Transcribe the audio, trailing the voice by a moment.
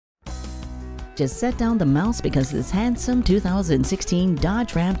Just set down the mouse because this handsome 2016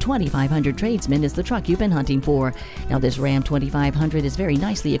 Dodge Ram 2500 Tradesman is the truck you've been hunting for. Now this Ram 2500 is very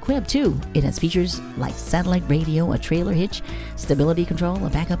nicely equipped too. It has features like satellite radio, a trailer hitch, stability control, a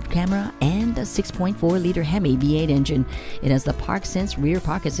backup camera, and a 6.4-liter Hemi V8 engine. It has the ParkSense rear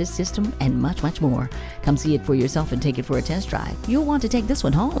park assist system and much, much more. Come see it for yourself and take it for a test drive. You'll want to take this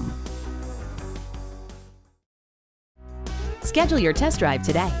one home. Schedule your test drive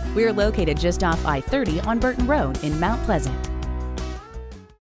today. We're located just off I-30 on Burton Road in Mount Pleasant.